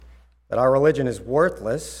that our religion is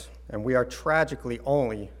worthless and we are tragically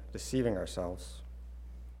only deceiving ourselves.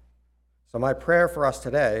 So my prayer for us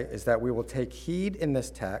today is that we will take heed in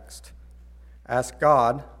this text, ask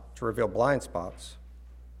God to reveal blind spots,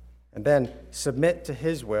 and then submit to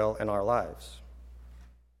his will in our lives.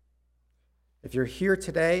 If you're here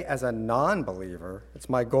today as a non-believer, it's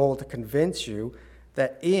my goal to convince you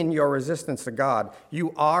that in your resistance to God,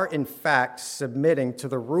 you are in fact submitting to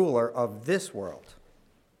the ruler of this world.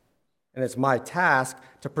 And it's my task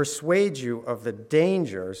to persuade you of the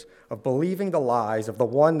dangers of believing the lies of the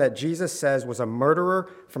one that Jesus says was a murderer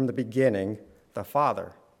from the beginning, the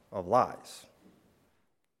father of lies.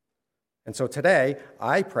 And so today,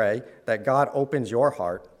 I pray that God opens your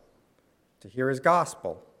heart to hear his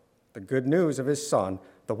gospel, the good news of his Son,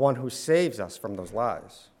 the one who saves us from those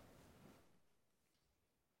lies.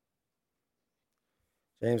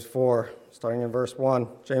 James 4, starting in verse 1,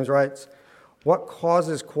 James writes, "What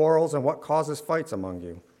causes quarrels and what causes fights among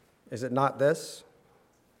you? Is it not this,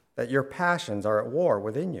 that your passions are at war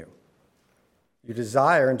within you? You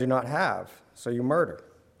desire and do not have, so you murder.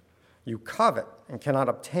 You covet and cannot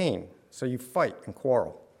obtain, so you fight and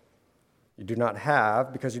quarrel. You do not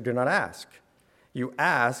have because you do not ask. You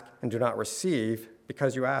ask and do not receive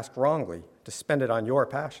because you ask wrongly to spend it on your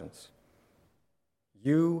passions.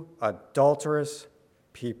 You adulterous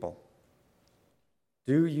people,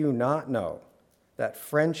 do you not know that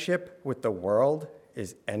friendship with the world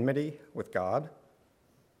is enmity with God?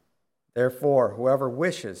 Therefore, whoever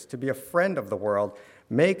wishes to be a friend of the world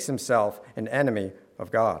makes himself an enemy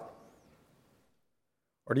of God.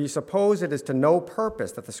 Or do you suppose it is to no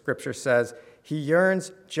purpose that the Scripture says he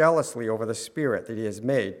yearns jealously over the Spirit that he has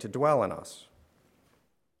made to dwell in us?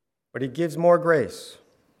 But he gives more grace.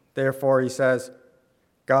 Therefore, he says,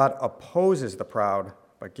 God opposes the proud,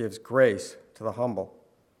 but gives grace to the humble.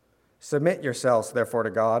 Submit yourselves, therefore,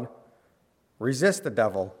 to God. Resist the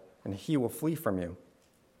devil, and he will flee from you.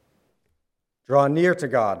 Draw near to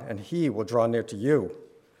God, and he will draw near to you.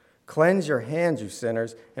 Cleanse your hands, you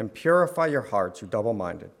sinners, and purify your hearts, you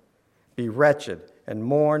double-minded. Be wretched, and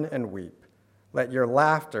mourn and weep. Let your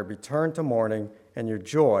laughter be turned to mourning, and your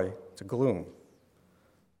joy to gloom.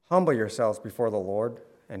 Humble yourselves before the Lord,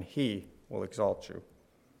 and he will exalt you."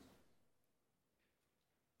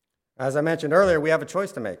 As I mentioned earlier, we have a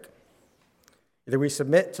choice to make. Either we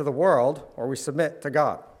submit to the world or we submit to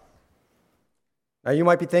God. Now, you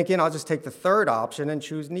might be thinking, I'll just take the third option and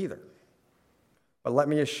choose neither. But let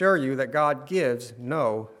me assure you that God gives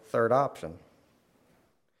no third option.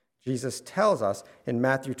 Jesus tells us in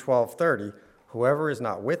Matthew 12:30, "Whoever is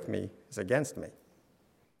not with me is against me."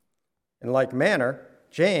 In like manner,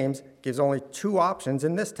 James gives only two options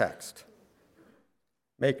in this text.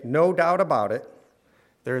 Make no doubt about it,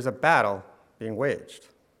 there is a battle being waged.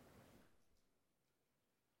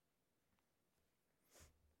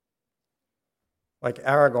 Like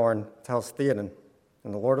Aragorn tells Theoden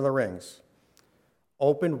in The Lord of the Rings,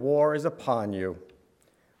 open war is upon you,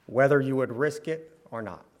 whether you would risk it or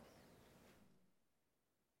not.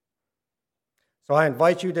 So I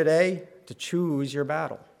invite you today to choose your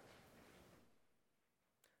battle.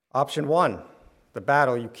 Option 1, the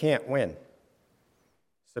battle you can't win,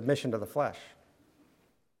 submission to the flesh.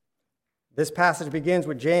 This passage begins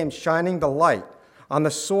with James shining the light on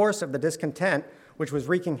the source of the discontent which was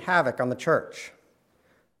wreaking havoc on the church.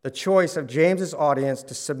 The choice of James's audience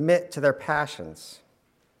to submit to their passions.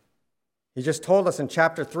 He just told us in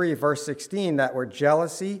chapter 3, verse 16, that where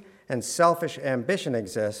jealousy and selfish ambition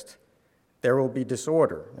exist, there will be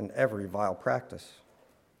disorder in every vile practice.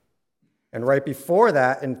 And right before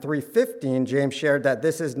that, in 3:15, James shared that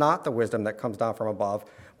this is not the wisdom that comes down from above,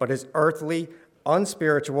 but is earthly,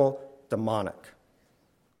 unspiritual, demonic.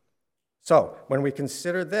 So, when we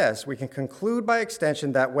consider this, we can conclude by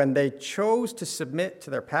extension that when they chose to submit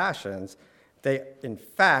to their passions, they, in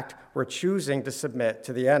fact, were choosing to submit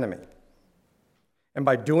to the enemy. And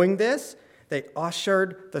by doing this, they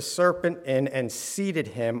ushered the serpent in and seated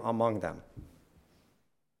him among them.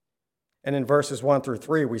 And in verses 1 through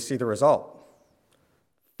 3, we see the result.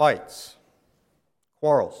 Fights,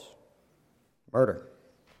 quarrels, murder.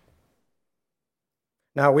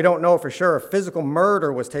 Now, we don't know for sure if physical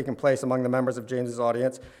murder was taking place among the members of James's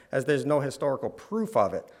audience, as there's no historical proof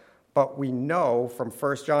of it. But we know from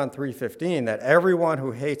 1 John 3:15 that everyone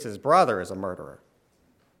who hates his brother is a murderer.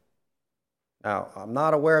 Now, I'm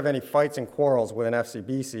not aware of any fights and quarrels within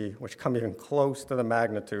FCBC which come even close to the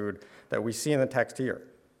magnitude that we see in the text here.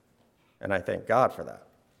 And I thank God for that.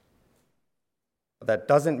 But that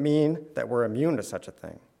doesn't mean that we're immune to such a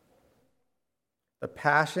thing. The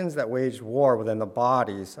passions that waged war within the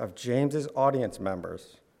bodies of James's audience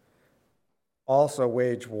members also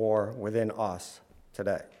wage war within us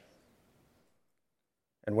today.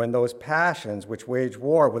 And when those passions which wage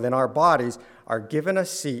war within our bodies are given a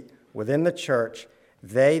seat within the church,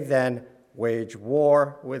 they then wage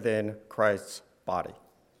war within Christ's body.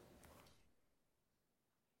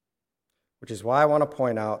 Which is why I want to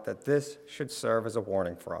point out that this should serve as a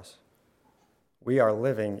warning for us. We are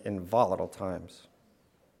living in volatile times.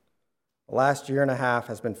 The last year and a half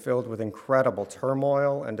has been filled with incredible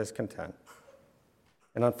turmoil and discontent.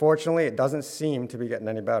 And unfortunately, it doesn't seem to be getting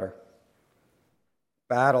any better.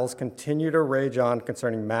 Battles continue to rage on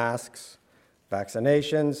concerning masks,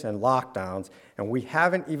 vaccinations, and lockdowns, and we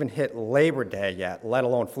haven't even hit Labor Day yet, let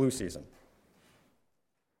alone flu season.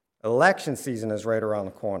 Election season is right around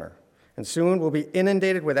the corner, and soon we'll be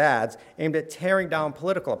inundated with ads aimed at tearing down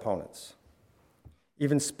political opponents.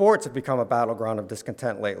 Even sports have become a battleground of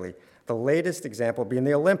discontent lately, the latest example being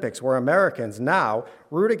the Olympics, where Americans now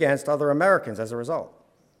root against other Americans as a result.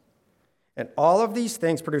 And all of these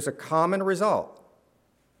things produce a common result: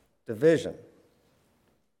 division.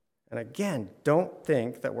 And again, don't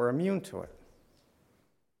think that we're immune to it.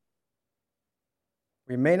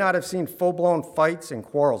 We may not have seen full-blown fights and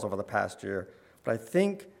quarrels over the past year, but I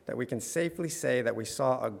think that we can safely say that we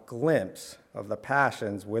saw a glimpse of the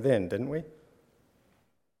passions within, didn't we?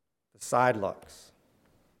 The side looks,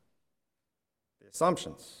 the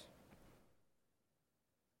assumptions.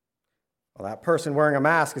 Well, that person wearing a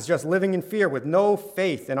mask is just living in fear with no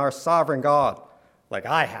faith in our sovereign God, like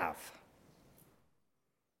I have.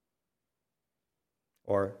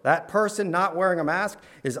 Or that person not wearing a mask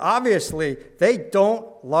is obviously, they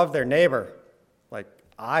don't love their neighbor like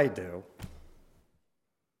I do.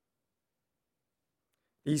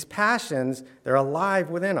 These passions, they're alive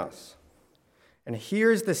within us. And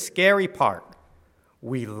here's the scary part: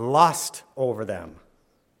 we lust over them.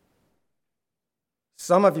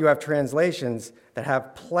 Some of you have translations that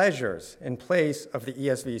have pleasures in place of the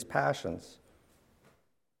ESV's passions.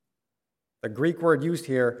 The Greek word used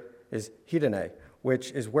here is hedone, which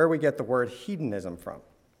is where we get the word hedonism from.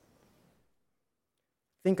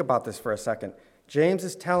 Think about this for a second. James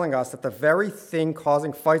is telling us that the very thing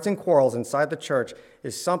causing fights and quarrels inside the church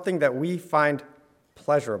is something that we find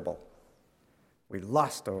pleasurable. We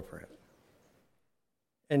lust over it.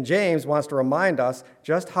 And James wants to remind us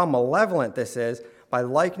just how malevolent this is by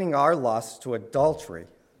likening our lusts to adultery.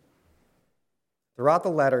 Throughout the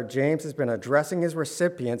letter, James has been addressing his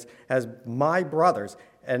recipients as my brothers,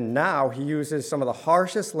 and now he uses some of the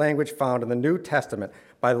harshest language found in the New Testament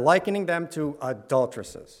by likening them to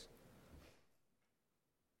adulteresses.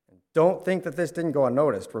 Don't think that this didn't go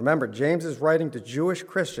unnoticed. Remember, James is writing to Jewish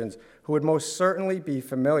Christians who would most certainly be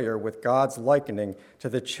familiar with God's likening to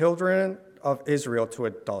the children of Israel to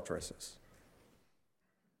adulteresses.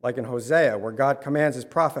 Like in Hosea, where God commands his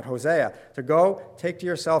prophet Hosea to go take to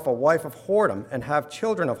yourself a wife of whoredom and have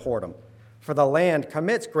children of whoredom, for the land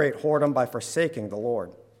commits great whoredom by forsaking the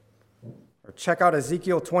Lord. Or check out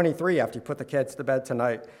Ezekiel 23 after you put the kids to bed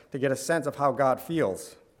tonight to get a sense of how God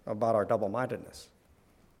feels about our double-mindedness.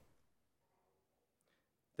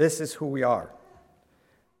 This is who we are.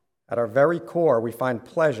 At our very core, we find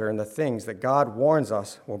pleasure in the things that God warns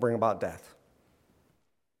us will bring about death.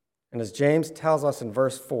 And as James tells us in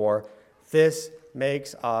verse 4, this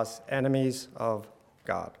makes us enemies of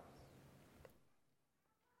God.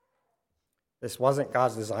 This wasn't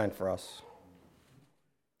God's design for us.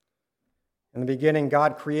 In the beginning,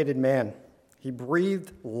 God created man. He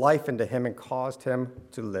breathed life into him and caused him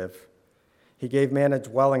to live. He gave man a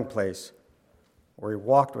dwelling place where he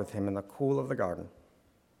walked with him in the cool of the garden.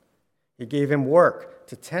 He gave him work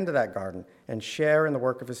to tend to that garden and share in the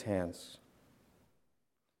work of his hands.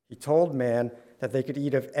 He told man that they could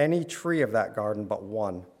eat of any tree of that garden but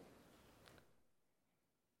one.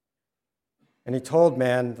 And he told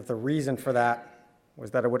man that the reason for that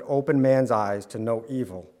was that it would open man's eyes to know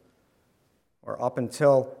evil, or up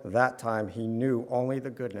until that time, he knew only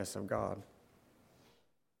the goodness of God.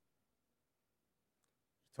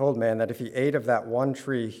 He told man that if he ate of that one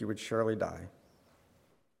tree, he would surely die.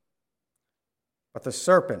 But the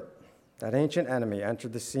serpent, that ancient enemy,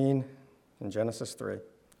 entered the scene in Genesis 3,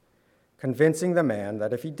 convincing the man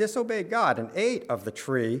that if he disobeyed God and ate of the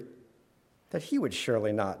tree, that he would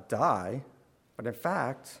surely not die, but in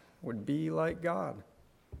fact would be like God.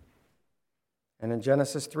 And in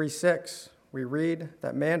Genesis 3:6, we read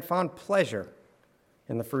that man found pleasure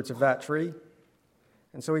in the fruits of that tree,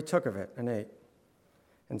 and so he took of it and ate.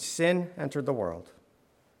 And sin entered the world.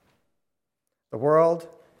 The world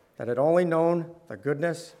that had only known the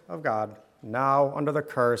goodness of God, now under the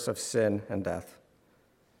curse of sin and death.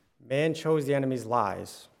 Man chose the enemy's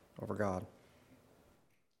lies over God.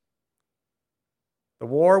 The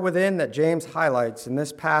war within that James highlights in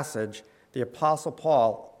this passage, the Apostle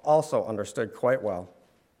Paul also understood quite well.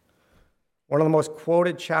 One of the most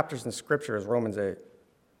quoted chapters in Scripture is Romans 8,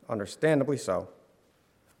 understandably so.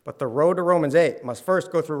 But the road to Romans 8 must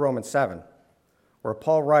first go through Romans 7, where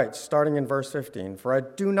Paul writes, starting in verse 15, "For I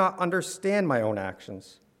do not understand my own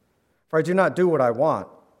actions, for I do not do what I want,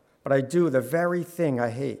 but I do the very thing I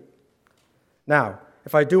hate. Now,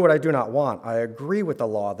 if I do what I do not want, I agree with the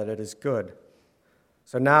law that it is good.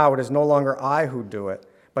 So now it is no longer I who do it,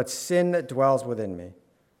 but sin that dwells within me.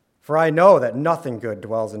 For I know that nothing good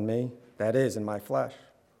dwells in me, that is, in my flesh.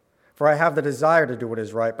 For I have the desire to do what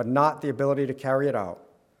is right, but not the ability to carry it out.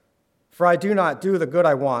 For I do not do the good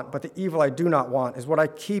I want, but the evil I do not want is what I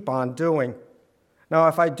keep on doing. Now,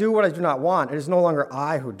 if I do what I do not want, it is no longer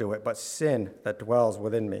I who do it, but sin that dwells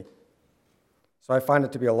within me. So I find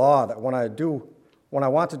it to be a law that when I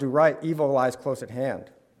want to do right, evil lies close at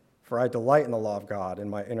hand. For I delight in the law of God in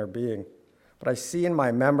my inner being. But I see in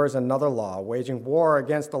my members another law, waging war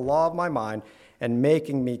against the law of my mind and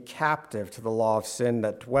making me captive to the law of sin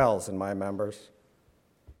that dwells in my members.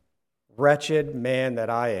 Wretched man that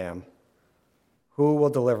I am, who will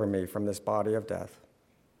deliver me from this body of death?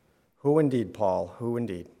 Who indeed, Paul, who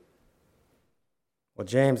indeed?" Well,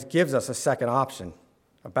 James gives us a second option,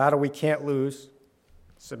 a battle we can't lose,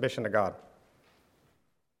 submission to God.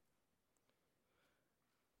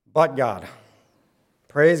 But God,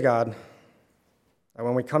 praise God, that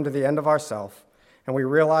when we come to the end of ourself and we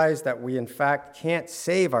realize that we in fact can't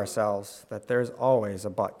save ourselves, that there's always a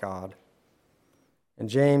but God. And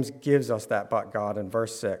James gives us that but God in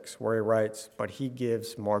verse 6, where he writes, "But he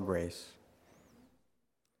gives more grace."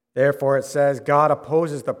 Therefore it says, "God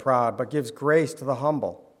opposes the proud, but gives grace to the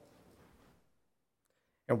humble."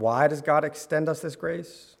 And why does God extend us this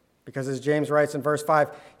grace? Because as James writes in verse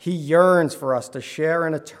 5, he yearns for us to share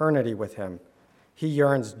in eternity with him. He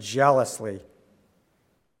yearns jealously.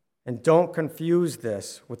 And don't confuse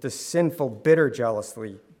this with the sinful, bitter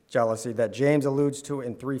jealousy that James alludes to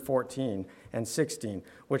in 3:14 and 16,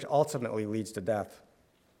 which ultimately leads to death.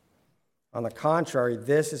 On the contrary,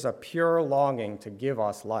 this is a pure longing to give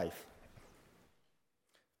us life.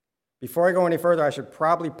 Before I go any further, I should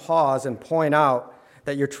probably pause and point out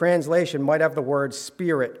that your translation might have the word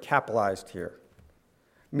Spirit capitalized here,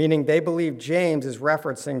 meaning they believe James is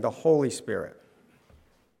referencing the Holy Spirit.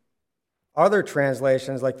 Other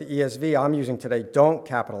translations, like the ESV I'm using today, don't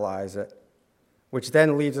capitalize it, which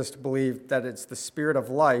then leads us to believe that it's the Spirit of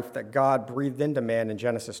life that God breathed into man in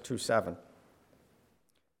Genesis 2:7.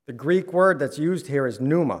 The Greek word that's used here is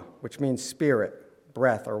pneuma, which means spirit,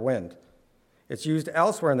 breath, or wind. It's used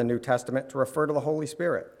elsewhere in the New Testament to refer to the Holy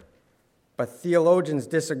Spirit. But theologians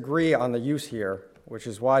disagree on the use here, which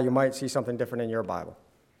is why you might see something different in your Bible.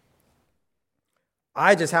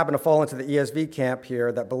 I just happen to fall into the ESV camp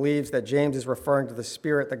here that believes that James is referring to the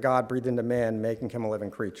Spirit that God breathed into man, making him a living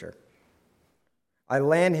creature. I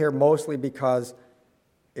land here mostly because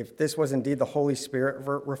if this was indeed the Holy Spirit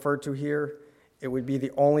referred to here, it would be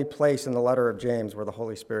the only place in the letter of James where the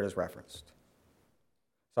Holy Spirit is referenced.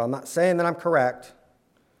 So I'm not saying that I'm correct.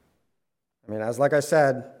 I mean, as like I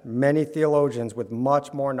said, many theologians with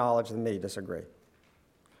much more knowledge than me disagree.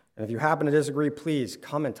 And if you happen to disagree, please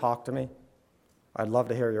come and talk to me. I'd love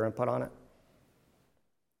to hear your input on it.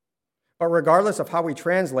 But regardless of how we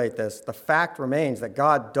translate this, the fact remains that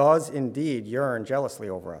God does indeed yearn jealously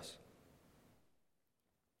over us.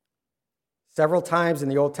 Several times in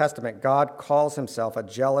the Old Testament, God calls himself a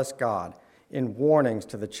jealous God in warnings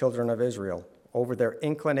to the children of Israel over their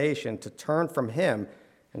inclination to turn from him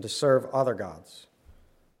and to serve other gods.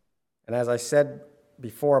 And as I said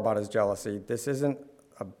before about his jealousy, this isn't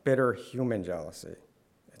a bitter human jealousy.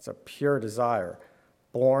 It's a pure desire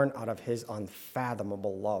born out of his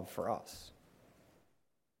unfathomable love for us.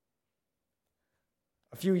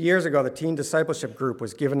 A few years ago, the teen discipleship group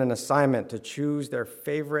was given an assignment to choose their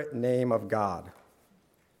favorite name of God.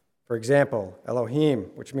 For example, Elohim,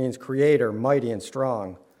 which means creator, mighty and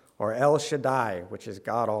strong, or El Shaddai, which is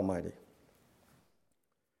God Almighty.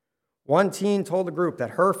 One teen told the group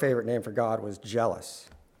that her favorite name for God was Jealous.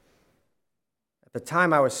 At the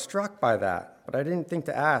time, I was struck by that, but I didn't think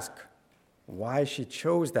to ask why she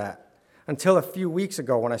chose that until a few weeks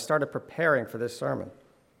ago when I started preparing for this sermon.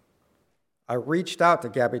 I reached out to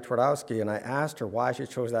Gabby Twardowski and I asked her why she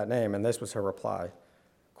chose that name, and this was her reply.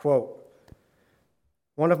 Quote,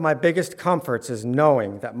 "One of my biggest comforts is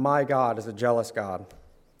knowing that my God is a jealous God.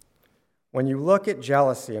 When you look at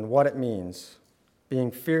jealousy and what it means,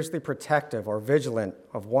 being fiercely protective or vigilant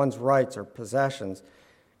of one's rights or possessions,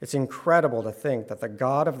 it's incredible to think that the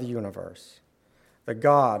God of the universe, the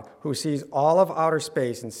God who sees all of outer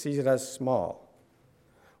space and sees it as small,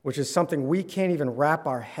 which is something we can't even wrap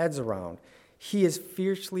our heads around. He is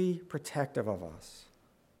fiercely protective of us.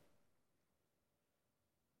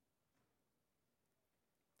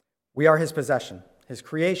 We are his possession, his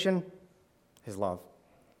creation, his love.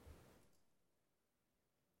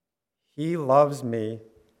 He loves me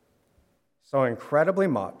so incredibly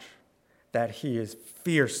much that he is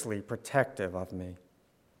fiercely protective of me.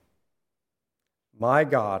 My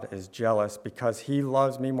God is jealous because he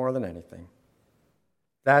loves me more than anything.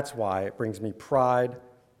 That's why it brings me pride,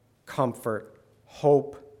 comfort,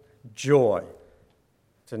 hope, joy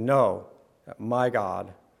to know that my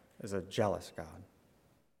God is a jealous God.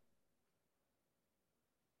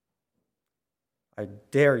 I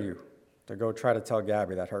dare you to go try to tell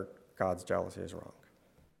Gabby that her God's jealousy is wrong.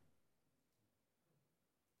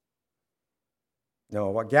 No,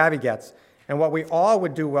 what Gabby gets, and what we all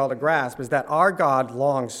would do well to grasp, is that our God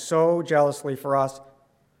longs so jealously for us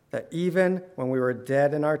that even when we were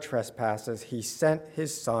dead in our trespasses, he sent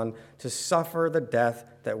his Son to suffer the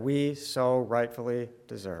death that we so rightfully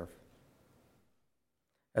deserve.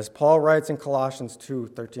 As Paul writes in Colossians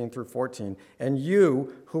 2:13-14, "And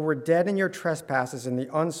you, who were dead in your trespasses in the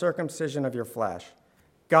uncircumcision of your flesh,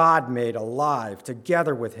 God made alive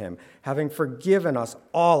together with him, having forgiven us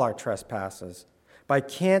all our trespasses, by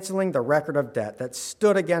canceling the record of debt that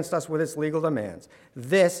stood against us with its legal demands.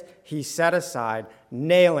 This he set aside,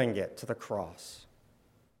 nailing it to the cross."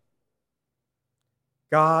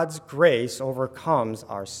 God's grace overcomes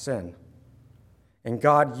our sin. And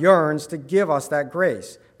God yearns to give us that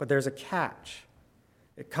grace, but there's a catch.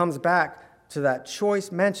 It comes back to that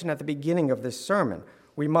choice mentioned at the beginning of this sermon.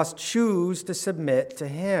 We must choose to submit to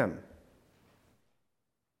him.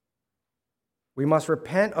 We must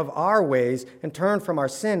repent of our ways and turn from our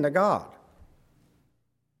sin to God.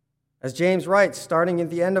 As James writes, starting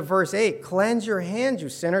at the end of verse 8, "Cleanse your hands, you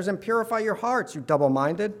sinners, and purify your hearts, you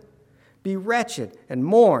double-minded. Be wretched and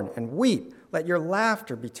mourn and weep. Let your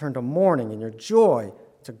laughter be turned to mourning and your joy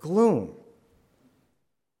to gloom."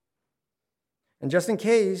 And just in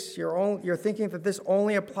case you're thinking that this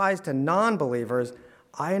only applies to non-believers,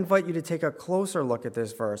 I invite you to take a closer look at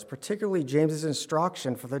this verse, particularly James's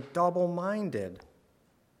instruction for the double-minded.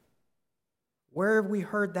 Where have we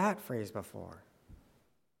heard that phrase before?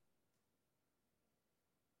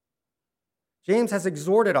 James has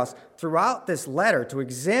exhorted us throughout this letter to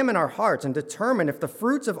examine our hearts and determine if the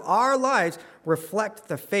fruits of our lives reflect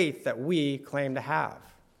the faith that we claim to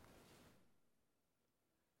have.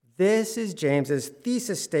 This is James's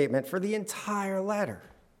thesis statement for the entire letter.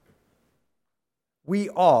 We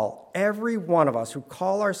all, every one of us who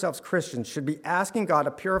call ourselves Christians, should be asking God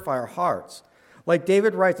to purify our hearts. Like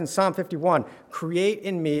David writes in Psalm 51, "Create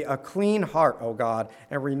in me a clean heart, O God,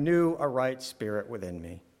 and renew a right spirit within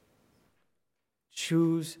me."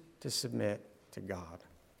 Choose to submit to God.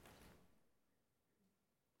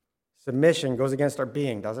 Submission goes against our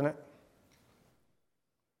being, doesn't it?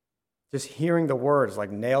 Just hearing the word is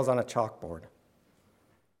like nails on a chalkboard.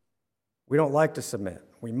 We don't like to submit.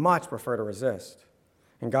 We much prefer to resist.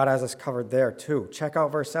 And God has us covered there too. Check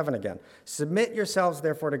out verse 7 again. "Submit yourselves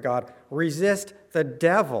therefore to God. Resist the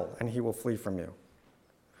devil, and he will flee from you."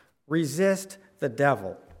 Resist the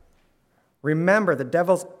devil. Remember, the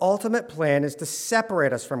devil's ultimate plan is to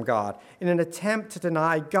separate us from God in an attempt to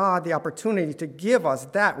deny God the opportunity to give us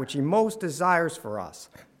that which he most desires for us,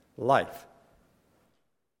 life.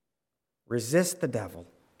 Resist the devil.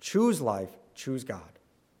 Choose life. Choose God.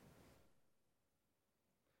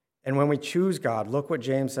 And when we choose God, look what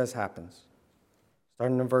James says happens.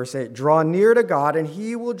 Starting in verse 8, "Draw near to God, and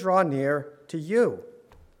he will draw near to you."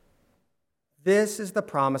 This is the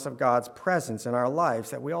promise of God's presence in our lives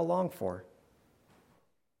that we all long for.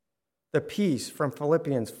 The peace from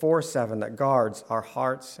Philippians 4:7 that guards our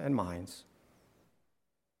hearts and minds.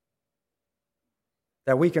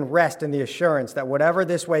 That we can rest in the assurance that whatever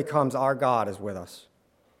this way comes, our God is with us.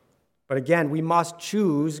 But again, we must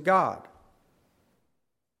choose God.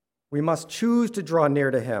 We must choose to draw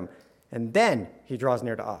near to him, and then he draws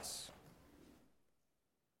near to us.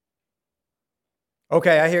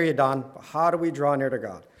 Okay, I hear you, Don, but how do we draw near to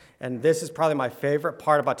God? And this is probably my favorite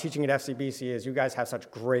part about teaching at FCBC is you guys have such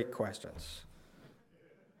great questions.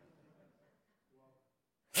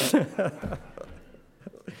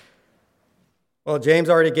 Well, James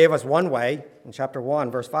already gave us one way in chapter 1,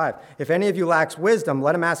 verse 5. "If any of you lacks wisdom,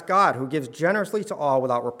 let him ask God, who gives generously to all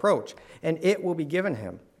without reproach, and it will be given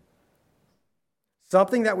him."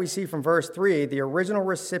 Something that we see from verse 3, the original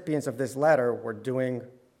recipients of this letter were doing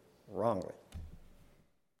wrongly.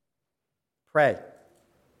 Pray.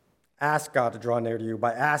 Ask God to draw near to you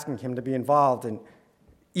by asking him to be involved in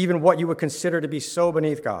even what you would consider to be so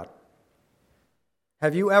beneath God.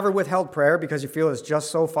 Have you ever withheld prayer because you feel it's just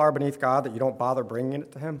so far beneath God that you don't bother bringing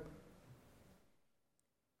it to him?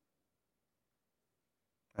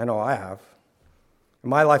 I know I have. In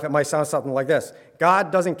my life, it might sound something like this.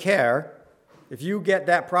 God doesn't care if you get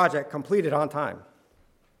that project completed on time.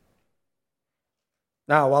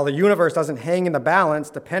 Now, while the universe doesn't hang in the balance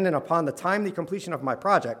dependent upon the timely completion of my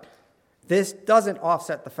project, this doesn't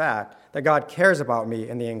offset the fact that God cares about me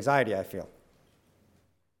and the anxiety I feel.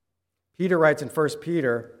 Peter writes in 1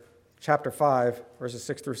 Peter chapter 5, verses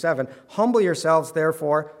 6 through 7, "Humble yourselves,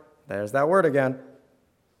 therefore," there's that word again,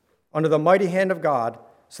 "under the mighty hand of God,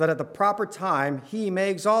 so that at the proper time he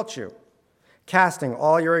may exalt you, casting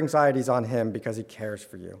all your anxieties on him because he cares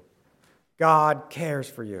for you." God cares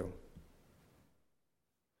for you.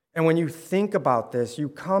 And when you think about this, you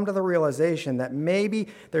come to the realization that maybe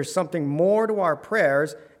there's something more to our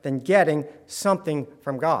prayers than getting something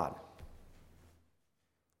from God.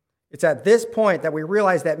 It's at this point that we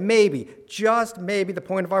realize that maybe, just maybe, the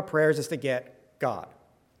point of our prayers is to get God,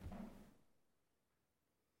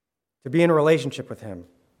 to be in a relationship with him.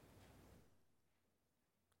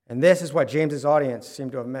 And this is what James's audience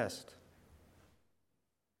seemed to have missed.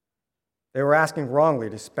 They were asking wrongly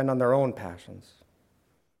to spend on their own passions.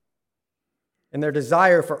 In their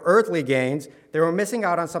desire for earthly gains, they were missing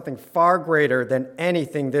out on something far greater than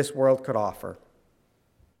anything this world could offer.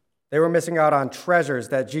 They were missing out on treasures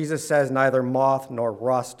that Jesus says neither moth nor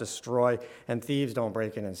rust destroy, and thieves don't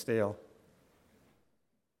break in and steal.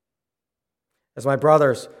 As my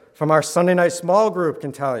brothers from our Sunday night small group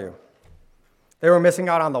can tell you, they were missing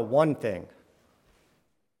out on the one thing: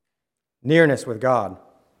 nearness with God.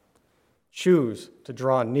 Choose to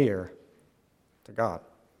draw near to God.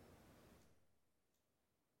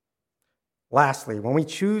 Lastly, when we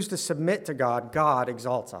choose to submit to God, God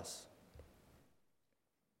exalts us.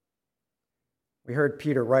 We heard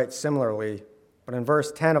Peter write similarly, but in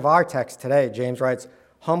verse 10 of our text today, James writes,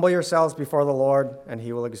 "Humble yourselves before the Lord, and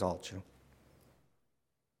he will exalt you."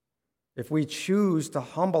 If we choose to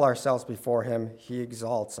humble ourselves before him, he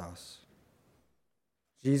exalts us.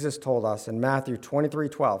 Jesus told us in Matthew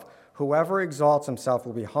 23:12, "Whoever exalts himself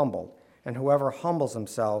will be humbled, and whoever humbles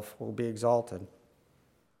himself will be exalted."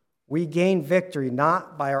 We gain victory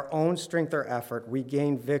not by our own strength or effort. We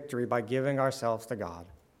gain victory by giving ourselves to God.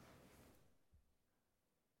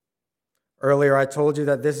 Earlier, I told you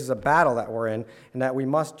that this is a battle that we're in and that we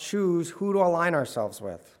must choose who to align ourselves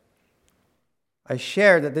with. I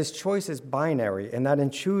shared that this choice is binary and that in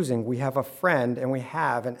choosing, we have a friend and we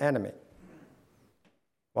have an enemy.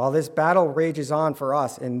 While this battle rages on for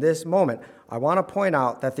us in this moment, I want to point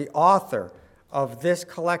out that the author of this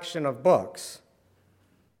collection of books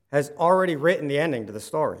has already written the ending to the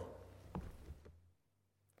story.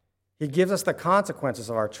 He gives us the consequences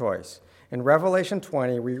of our choice. In Revelation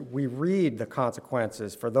 20, we read the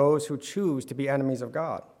consequences for those who choose to be enemies of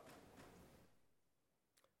God.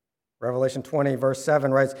 Revelation 20, verse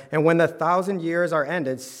 7 writes, "And when the 1,000 years are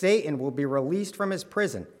ended, Satan will be released from his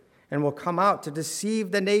prison and will come out to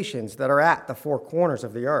deceive the nations that are at the four corners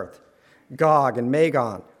of the earth, Gog and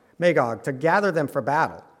Magog, to gather them for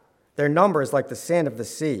battle. Their number is like the sand of the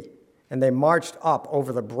sea, and they marched up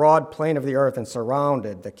over the broad plain of the earth and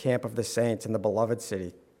surrounded the camp of the saints in the beloved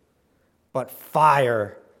city. But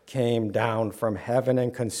fire came down from heaven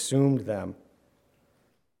and consumed them.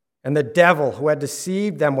 And the devil who had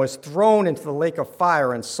deceived them was thrown into the lake of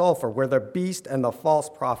fire and sulfur, where the beast and the false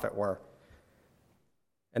prophet were.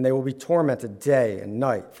 And they will be tormented day and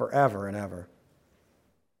night forever and ever.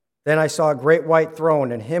 Then I saw a great white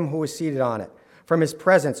throne and him who was seated on it. From his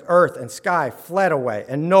presence, earth and sky fled away,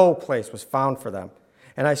 and no place was found for them.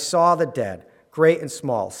 And I saw the dead, great and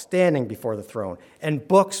small, standing before the throne, and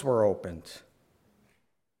books were opened.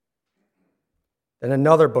 Then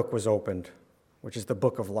another book was opened, which is the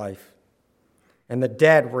book of life. And the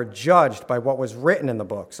dead were judged by what was written in the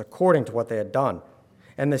books, according to what they had done.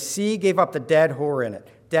 And the sea gave up the dead who were in it.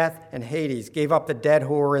 Death and Hades gave up the dead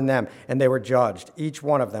who were in them, and they were judged, each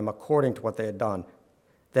one of them according to what they had done.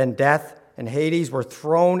 Then death and Hades were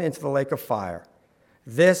thrown into the lake of fire.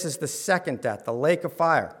 This is the second death, the lake of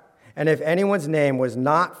fire. And if anyone's name was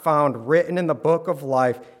not found written in the book of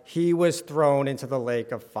life, he was thrown into the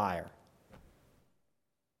lake of fire."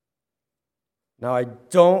 Now, I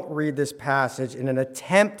don't read this passage in an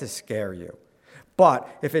attempt to scare you, but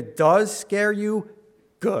if it does scare you,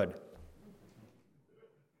 good.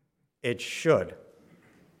 It should.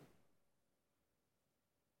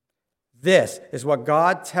 This is what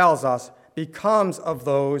God tells us becomes of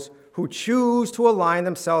those who choose to align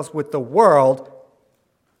themselves with the world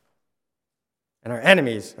and are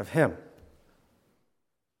enemies of him.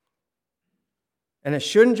 And it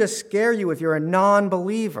shouldn't just scare you if you're a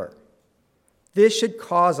non-believer. This should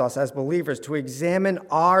cause us as believers to examine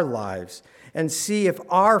our lives and see if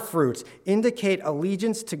our fruits indicate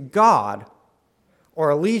allegiance to God or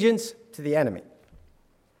allegiance to the enemy.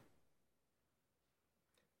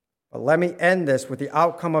 But let me end this with the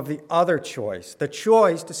outcome of the other choice, the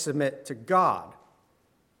choice to submit to God.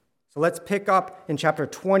 So let's pick up in chapter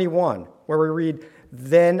 21, where we read,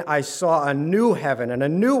 "Then I saw a new heaven and a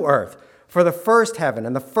new earth, for the first heaven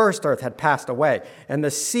and the first earth had passed away, and the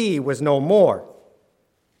sea was no more.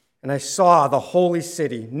 And I saw the holy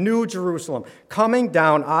city, New Jerusalem, coming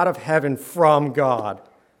down out of heaven from God,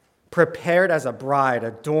 prepared as a bride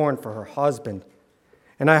adorned for her husband.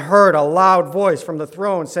 And I heard a loud voice from the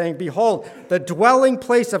throne saying, 'Behold, the dwelling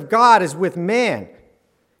place of God is with man.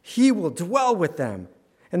 He will dwell with them,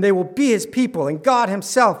 and they will be his people, and God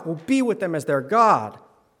himself will be with them as their God.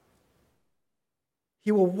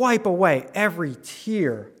 He will wipe away every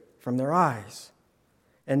tear from their eyes.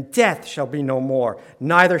 And death shall be no more,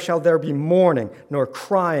 neither shall there be mourning, nor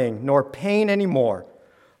crying, nor pain any more.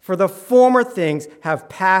 For the former things have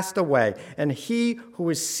passed away.' And he who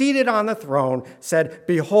is seated on the throne said,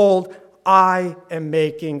 'Behold, I am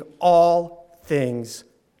making all things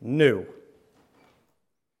new.'"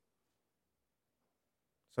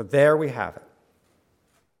 So there we have it.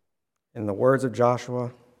 In the words of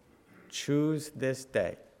Joshua, "Choose this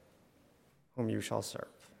day whom you shall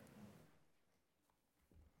serve."